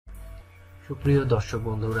সুপ্রিয় দর্শক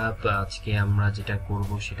বন্ধুরা, আজকে আমরা যেটা করব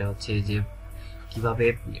সেটা হচ্ছে যে কিভাবে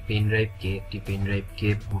একটি পেন ড্রাইভকে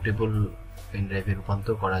বুটেবল পেন ড্রাইভে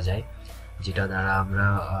রূপান্তর করা যায়, যেটা দ্বারা আমরা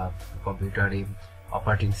কম্পিউটারে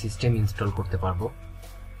অপারেটিং সিস্টেম ইনস্টল করতে পারবো।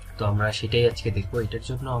 তো আমরা সেটাই আজকে দেখব। এটার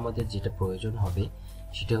জন্য আমাদের যেটা প্রয়োজন হবে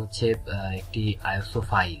সেটা হচ্ছে একটি আইএসও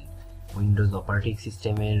ফাইল। উইন্ডোজ অপারেটিং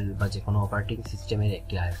সিস্টেমের বা যে কোনো অপারেটিং সিস্টেমের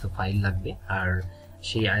একটি আইএসও ফাইল লাগবে, আর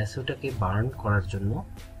সেই আইএসওটাকে বার্ন করার জন্য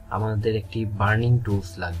আমাদের একটি বার্নিং টুলস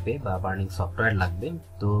লাগবে বা বার্নিং সফটওয়্যার লাগবে।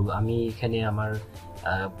 তো আমি এখানে আমার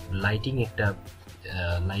লাইটিং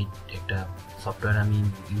একটা সফটওয়্যার আমি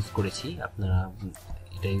ইউজ করেছি, আপনারা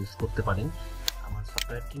এটা ইউজ করতে পারেন। আমার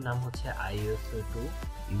সফটওয়্যারটির নাম হচ্ছে ISO2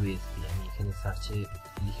 USB। আমি এখানে সার্চে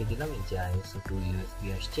লিখে দিলাম, এই যে ISO2 USB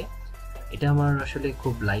আসছে। এটা আমার আসলে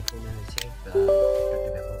খুব লাইট মনে হয়েছে,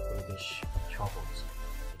 ব্যবহার করে বেশ সহজ।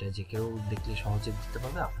 এটা যে কেউ দেখলে সহজে বুঝতে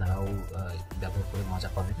পারবে, আপনারাও ব্যবহার করে মজা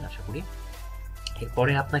পাবেন আশা করি।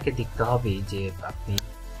 এরপরে আপনাকে দেখতে হবে যে আপনি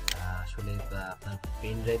আসলে আপনার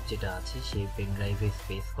পেন ড্রাইভ যেটা আছে সেই পেন ড্রাইভের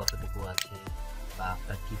স্পেস কতটুকু আছে বা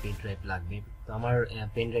আপনার কি পেন ড্রাইভ লাগবে। তো আমার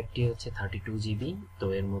পেন ড্রাইভটি হচ্ছে 32 GB। তো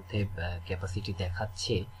এর মধ্যে ক্যাপাসিটি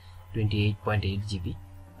দেখাচ্ছে 28.8 GB।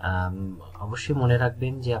 অবশ্যই মনে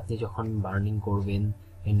রাখবেন যে আপনি যখন বার্নিং করবেন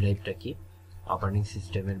পেন ড্রাইভটাকে অপারেটিং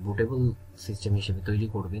সিস্টেমের বুটেবল সিস্টেম হিসেবে তৈরি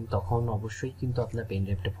করবেন, তখন অবশ্যই কিন্তু আপনার পেন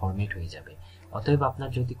ড্রাইভটা ফরম্যাট হয়ে যাবে। অতএব আপনার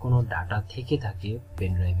যদি কোনো ডাটা থেকে থাকে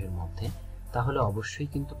পেন ড্রাইভের মধ্যে, তাহলে অবশ্যই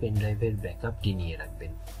কিন্তু পেন ড্রাইভের ব্যাকআপটি নিয়ে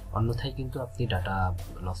রাখবেন, অন্যথায় কিন্তু আপনি ডাটা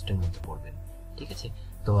লস্টের মধ্যে পড়বেন। ঠিক আছে,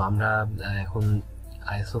 তো আমরা এখন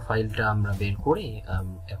আইএসও ফাইলটা আমরা বের করে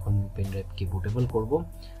এখন পেন ড্রাইভকে বুটেবল করব।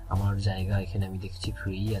 আমার জায়গা এখানে আমি দেখছি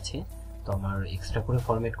ফ্রি আছে, তো আমার এক্সট্রা করে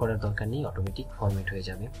ফরম্যাট করার দরকার নেই, অটোমেটিক ফরম্যাট হয়ে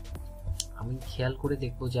যাবে। আমি খেয়াল করে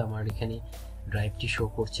দেখবো যে আমার এখানে ড্রাইভটি শো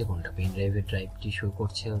করছে কোনটা, পেন ড্রাইভের ড্রাইভটি শো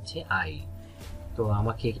করছে হচ্ছে আই। তো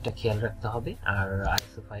আমাকে এটা খেয়াল রাখতে হবে, আর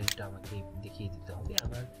আইএসও ফাইলটা আমাকে দেখিয়ে দিতে হবে।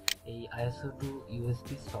 আমার এই ISO2 USB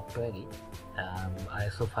সফটওয়্যারে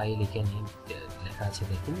আইএসও ফাইল এখানে লেখা আছে,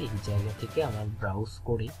 দেখুন এই জায়গা থেকে আমার ব্রাউজ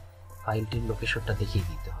করে ফাইলটির লোকেশনটা দেখিয়ে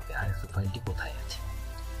দিতে হবে আইএসও ফাইলটি কোথায় আছে।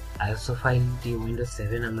 আইএসও ফাইলটি উইন্ডোজ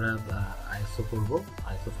 7 আমরা আইএসও করব,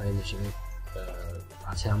 আইএসও ফাইল হিসেবে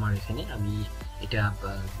আছে আমার এখানে। আমি এটা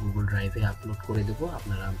গুগল ড্রাইভে আপলোড করে দেবো,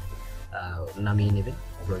 আপনারা নামিয়ে নেবেন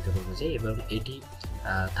প্রয়োজন অনুযায়ী। এবং এটি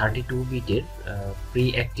 32 বিটের প্রি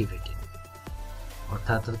অ্যাক্টিভেটেড,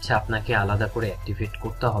 অর্থাৎ হচ্ছে আপনাকে আলাদা করে অ্যাক্টিভেট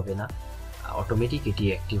করতে হবে না, অটোমেটিক এটি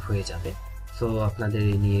অ্যাক্টিভ হয়ে যাবে। সো আপনাদের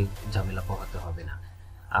এই নিয়ে ঝামেলা পোহাতে হবে না।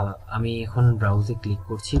 আমি এখন ব্রাউজে ক্লিক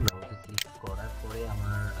করছি। ব্রাউজে ক্লিক করার পরে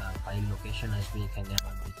আমার ফাইল লোকেশন আসবে, এখানে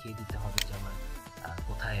আমার দেখিয়ে দিতে হবে যে আমার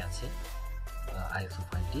কোথায় আছে আইএসও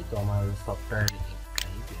ফাইলটি। তো আমার সফটওয়্যার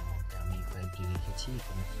ড্রাইভের মধ্যে আমি ফাইলটি রেখেছি,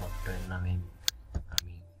 এখানে সফটওয়্যার নামে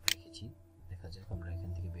আমি রেখেছি। দেখা যাক আমরা এখান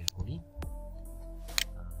থেকে বের করি।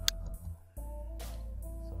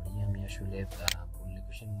 সরি, আমি আসলে ভুল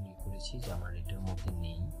লোকেশন করেছি যে আমার এটার মধ্যে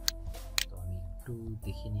নেই। তো আমি একটু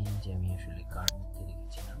দেখে নিই যে আমি আসলে কার মধ্যে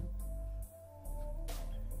রেখেছিলাম।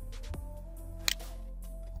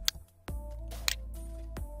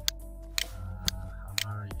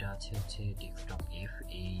 আমার এটা আছে হচ্ছে ডেস্কটপ F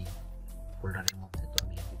এই ফোল্ডারের মধ্যে। তো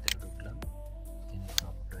আমি এর ভিতরে ঢুকলাম, এখানে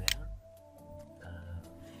সফটওয়্যার,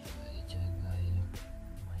 এই জায়গায়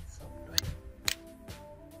মাই সফটওয়্যার,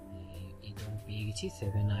 এই আমি পেয়ে গেছি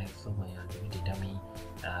 7 ISO মাই আলটিমেট। এটা আমি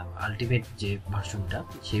আলটিমেট যে ভার্সনটা,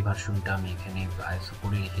 সেই ভার্সনটা আমি এখানে আইএসও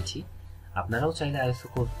করে রেখেছি। আপনারাও চাইলে আইএসও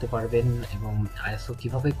করতে পারবেন, এবং আইএসও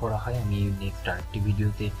কিভাবে করা হয় আমি নেক্সট আরেকটি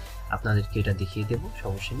ভিডিওতে আপনাদেরকে এটা দেখিয়ে দেবো,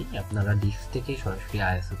 সমস্যা নেই। আপনারা ডিস্ক থেকে সরাসরি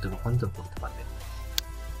আইএসওতে রূপান্তর করতে পারবেন।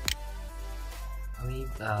 আমি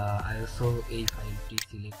আইএসও এই ফাইলটি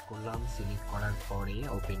সিলেক্ট করলাম, সিলেক্ট করার পরে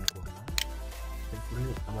ওপেন করলাম,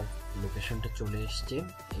 আমার লোকেশনটা চলে এসছে।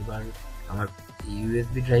 এবার আমার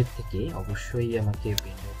ইউএসবি ড্রাইভ থেকে অবশ্যই আমাকে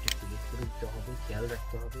পেন ড্রাইভটি সিলেক্ট করে দিতে হবে। খেয়াল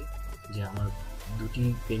রাখতে হবে যে আমার দুটি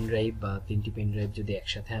পেন ড্রাইভ বা তিনটি পেন ড্রাইভ যদি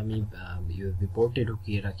একসাথে আমি ইউএসবি পোর্টে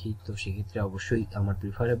ঢুকিয়ে রাখি, তো সেক্ষেত্রে অবশ্যই আমার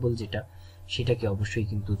প্রিফারেবল যেটা সেটাকে অবশ্যই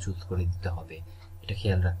কিন্তু চুজ করে দিতে হবে, এটা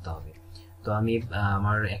খেয়াল রাখতে হবে। তো আমি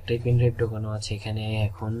আমার একটাই পেন ড্রাইভ ঢোকানো আছে এখানে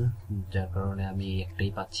এখন, যার কারণে আমি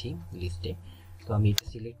একটাই পাচ্ছি লিস্টে। তো আমি এটা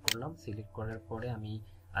সিলেক্ট করলাম, সিলেক্ট করার পরে আমি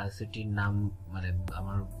আইএসওটির নাম, মানে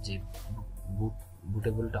আমার যে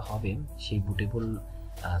বুটেবলটা হবে সেই বুটেবল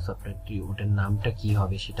সফটওয়্যারটি, ওটার নামটা কি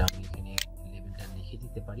হবে সেটা আমি এখানে লেভেলটা লিখে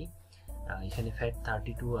দিতে পারি। এখানে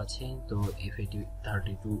FAT32 আছে, তো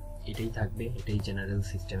FAT32 এটাই থাকবে, এটাই জেনারেল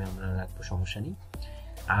সিস্টেমে আমরা রাখবো, সমস্যা নেই।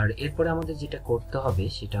 আর এরপরে আমাদের যেটা করতে হবে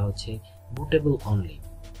সেটা হচ্ছে বুটেবল অনলি,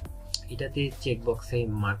 এটাতে চেক বক্সে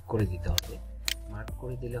মার্ক করে দিতে হবে। মার্ক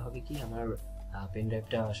করে দিলে হবে কি, আমার পেন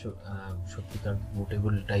ড্রাইভটা সত্যিকার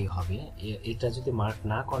বুটেবলটাই হবে। এটা যদি মার্ক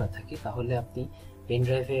না করা থাকে তাহলে আপনি পেন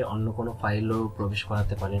ড্রাইভে অন্য কোনো ফাইলও প্রবেশ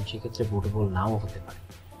করাতে পারেন, সেক্ষেত্রে বুটেবল নাও হতে পারে।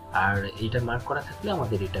 আর এটা মার্ক করা থাকলে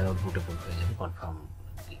আমাদের এটা বুটেবল হয়ে যাবে কনফার্ম।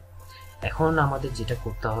 এখন আমাদের যেটা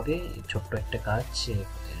করতে হবে, ছোট্ট একটা কাজ,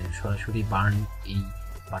 সরাসরি বার্ন এই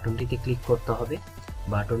বাটনটিতে ক্লিক করতে হবে।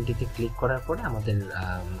 বাটনটিতে ক্লিক করার পরে আমাদের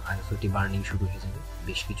আইওএসটি বার্নিং শুরু হয়ে যাবে।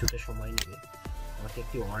 বেশ কিছুটা সময় নেবে। আমাকে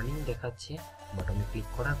একটি ওয়ার্নিং দেখাচ্ছে বাটনে ক্লিক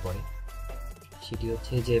করার পরে, সেটি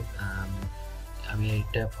হচ্ছে যে আমি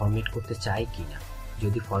এটা ফরম্যাট করতে চাই কি না।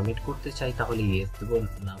 যদি ফরম্যাট করতে চাই তাহলে ইয়েস দেবো,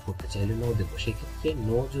 না করতে চাইলে নো দেবো। সেক্ষেত্রে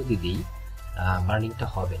নো যদি দিই বার্নিংটা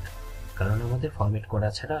হবে না, কারণ আমাদের ফরম্যাট করা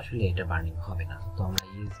ছাড়া আসলে এটা বার্নিং হবে না। তো আমরা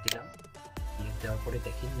ইয়েস দিলাম। ইয়েস দেওয়ার পরে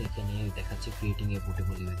দেখেন এখানে দেখাচ্ছে creating a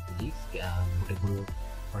bootable USB disk. Bootable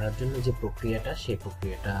করার জন্য যে প্রক্রিয়াটা, সেই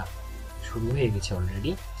প্রক্রিয়াটা শুরু হয়ে গেছে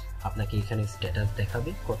অলরেডি। আপনাকে এখানে স্ট্যাটাস দেখাবে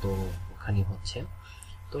কতখানি হচ্ছে।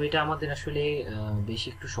 তো এটা আমাদের আসলে বেশি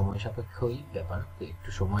একটু সময় সাপেক্ষই ব্যাপার, একটু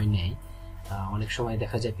সময় নেয়। অনেক সময়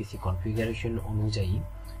দেখা যায় পিসি কনফিগারেশন অনুযায়ী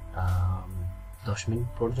 10 মিনিট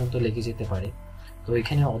পর্যন্ত লেগে যেতে পারে। তো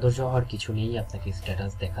এখানে অধৈর্য হওয়ার কিছু নেই, আপনাকে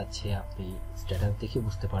স্ট্যাটাস দেখাচ্ছে, আপনি স্ট্যাটাস দেখে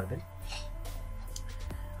বুঝতে পারবেন।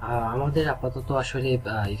 আমাদের আপাতত আসলে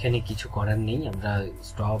এখানে কিছু করার নেই, আমরা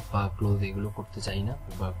স্টপ বা ক্লোজ এগুলো করতে চাই না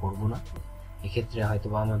বা করব না। এক্ষেত্রে হয়তো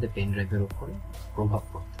বা আমাদের পেন ড্রাইভের উপরে প্রভাব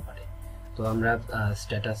পড়তে পারে। তো আমরা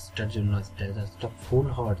স্ট্যাটাসটা ফুল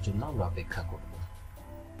হওয়ার জন্য আমরা অপেক্ষা করব।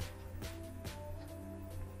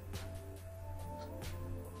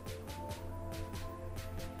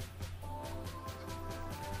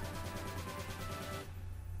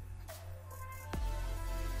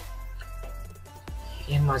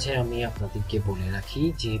 এর মাঝে আমি আপনাদেরকে বলে রাখি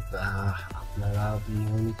যে আপনারা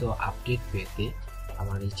নিয়মিত আপডেট পেতে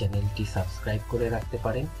আমার এই চ্যানেলটি সাবস্ক্রাইব করে রাখতে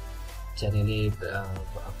পারেন। চ্যানেলে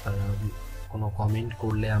আপনারা কোনো কমেন্ট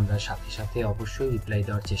করলে আমরা সাথে সাথে অবশ্যই রিপ্লাই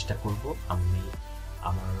দেওয়ার চেষ্টা করব।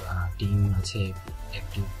 আমার টিম আছে,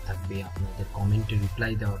 অ্যাক্টিভ থাকবে আপনাদের কমেন্টে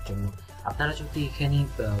রিপ্লাই দেওয়ার জন্য। আপনারা যদি এখানে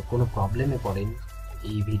কোনো প্রবলেমে পড়েন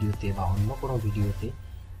এই ভিডিওতে বা অন্য কোনো ভিডিওতে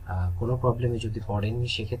কোনো প্রবলেমে যদি পড়েন,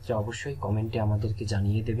 সেক্ষেত্রে অবশ্যই কমেন্টে আমাদেরকে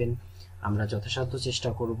জানিয়ে দেবেন। আমরা যথাসাধ্য চেষ্টা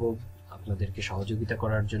করব আপনাদেরকে সহযোগিতা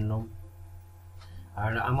করার জন্য।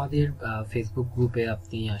 আর আমাদের ফেসবুক গ্রুপে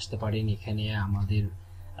আপনি আসতে পারেন, এখানে আমাদের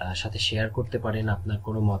সাথে শেয়ার করতে পারেন। আপনার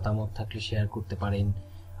কোনো মতামত থাকলে শেয়ার করতে পারেন,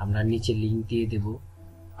 আমরা নিচে লিঙ্ক দিয়ে দেব।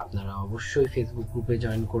 আপনারা অবশ্যই ফেসবুক গ্রুপে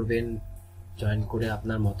জয়েন করবেন, জয়েন করে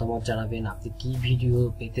আপনার মতামত জানাবেন, আপনি কি ভিডিও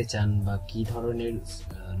পেতে চান বা কি ধরনের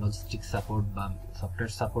লজিস্টিক সাপোর্ট বা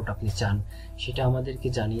সফটওয়্যার সাপোর্ট আপনি চান, সেটা আমাদেরকে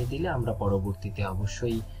জানিয়ে দিলে আমরা পরবর্তীতে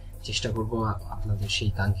অবশ্যই চেষ্টা করব আপনাদের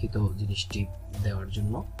সেই কাঙ্ক্ষিত জিনিসটি দেওয়ার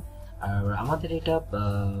জন্য। আর আমাদের এটা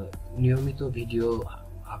নিয়মিত ভিডিও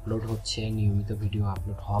আপলোড হচ্ছে, নিয়মিত ভিডিও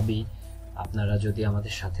আপলোড হবে। আপনারা যদি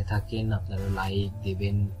আমাদের সাথে থাকেন, আপনারা লাইক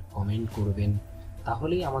দেবেন, কমেন্ট করবেন,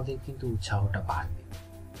 তাহলেই আমাদের কিন্তু উৎসাহটা বাড়বে।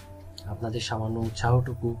 আপনাদের সামান্য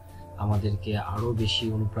উৎসাহটুকু আমাদেরকে আরো বেশি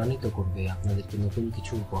অনুপ্রাণিত করবে আপনাদেরকে নতুন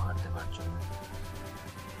কিছু উপহার দেওয়ার জন্য।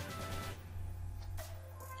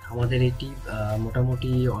 আমাদের এটি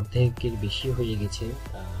মোটামুটি অর্ধেকের বেশি হয়ে গেছে,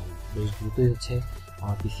 বেশ দ্রুতই হচ্ছে।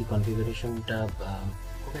 আমার পিসি কনফিগারেশনটা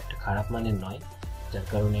খুব একটা খারাপ মানের নয়, যার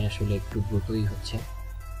কারণে আসলে একটু দ্রুতই হচ্ছে।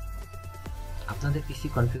 আপনাদের পিসি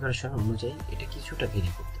কনফিগারেশন অনুযায়ী এটা কিছুটা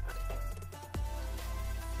ভেরি করতে পারে।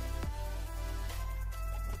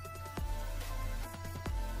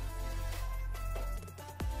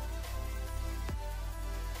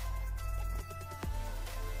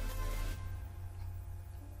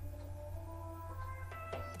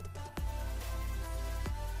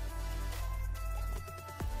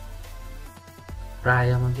 প্রায়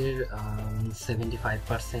আমাদের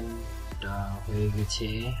 75% হয়ে গেছে,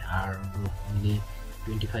 আর অনলি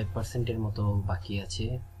 25%-এর মতো বাকি আছে।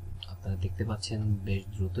 আপনারা দেখতে পাচ্ছেন বেশ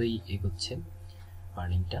দ্রুতই এগোচ্ছে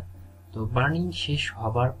বার্নিংটা। তো বার্নিং শেষ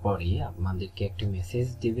হবার পরে আমাদেরকে একটা মেসেজ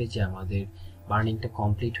দেবে যে আমাদের বার্নিংটা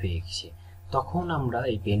কমপ্লিট হয়ে গেছে। তখন আমরা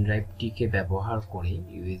এই পেন ড্রাইভটিকে ব্যবহার করে,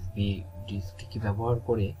 ইউএসবি ডিস্কটিকে ব্যবহার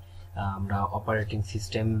করে আমরা অপারেটিং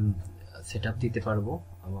সিস্টেম সেটআপ দিতে পারবো।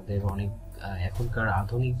 আমাদের অনেক এখনকার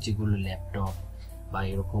আধুনিক যেগুলো ল্যাপটপ বা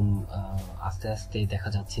এরকম আস্তে আস্তে দেখা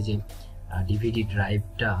যাচ্ছে যে ডিভিডি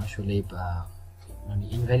ড্রাইভটা আসলে মানে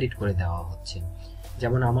ইনভ্যালিড করে দেওয়া হচ্ছে।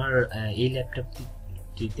 যেমন আমার এই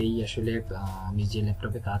ল্যাপটপটিতেই আসলে আমি যে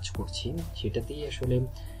ল্যাপটপে কাজ করছি সেটাতেই আসলে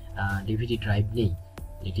ডিভিডি ড্রাইভ নেই,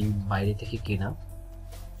 এটি বাইরে থেকে কেনা।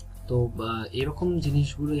 তো এরকম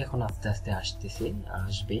জিনিসগুলো এখন আস্তে আস্তে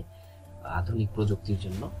আসবে আধুনিক প্রযুক্তির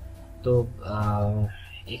জন্য। তো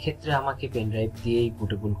এক্ষেত্রে আমাকে পেন ড্রাইভ দিয়েই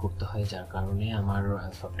বুটেবল করতে হয়, যার কারণে আমার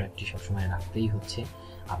সফটওয়্যারটি সবসময় রাখতেই হচ্ছে।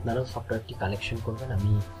 আপনারাও সফটওয়্যারটি কালেকশন করবেন,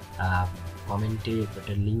 আমি কমেন্টে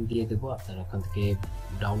একটা লিঙ্ক দিয়ে দেবো, আপনারা ওখান থেকে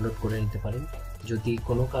ডাউনলোড করে নিতে পারেন। যদি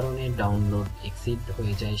কোনো কারণে ডাউনলোড এক্সিড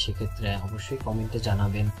হয়ে যায় সেক্ষেত্রে অবশ্যই কমেন্টে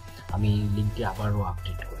জানাবেন, আমি লিঙ্কটি আবারও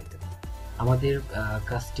আপডেট করে দেব। আমাদের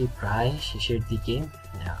কাজটি প্রায় শেষের দিকে,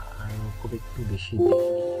 আর খুব একটু বেশি দেরি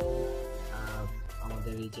নেই।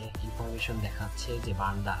 আমাদের এই যে ইনফরমেশন দেখাচ্ছে যে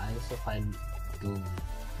burn the ISO file two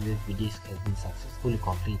USB disk has been successfully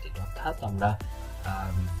completed, অর্থাৎ আমরা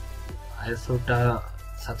আইএসওটা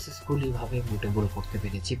সাকসেসফুলি ভাবে বুটেবল করতে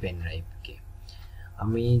পেরেছি পেন ড্রাইভকে।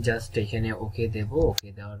 আমি জাস্ট এখানে ওকে দেব, ওকে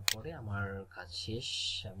দেওয়ার পরে আমার কাজ শেষ।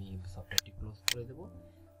 আমি সফটওয়্যারটি ক্লোজ করে দেব।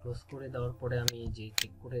 ক্লোজ করে দেওয়ার পরে আমি যে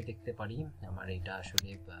চেক করে দেখতে পারি আমার এটা আসলে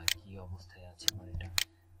কি অবস্থায় আছে, আমার এটা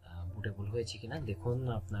বুটেবল হয়েছে কিনা। দেখুন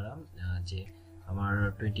আপনারা যে আমার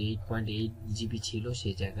 28.8 জিবি ছিল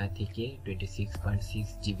সেই জায়গা থেকে 26.6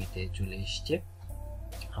 জিবিতে চলে এসছে,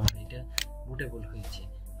 আমার এটা বুটেবল হয়েছে।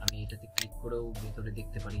 আমি এটাতে ক্লিক করেও ভেতরে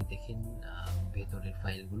দেখতে পারি, দেখেন ভেতরের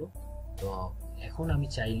ফাইলগুলো। তো এখন আমি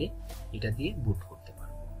চাইলে এটা দিয়ে বুট করতে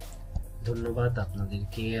পারবো। ধন্যবাদ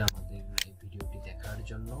আপনাদেরকে আমাদের এই ভিডিওটি দেখার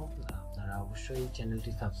জন্য। আপনারা অবশ্যই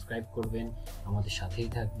চ্যানেলটি সাবস্ক্রাইব করবেন, আমাদের সাথেই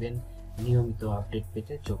থাকবেন। নিয়মিত আপডেট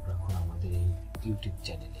পেতে চোখ রাখুন আমাদের এই ইউটিউব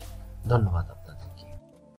চ্যানেলে। ধন্যবাদ আপনাদের।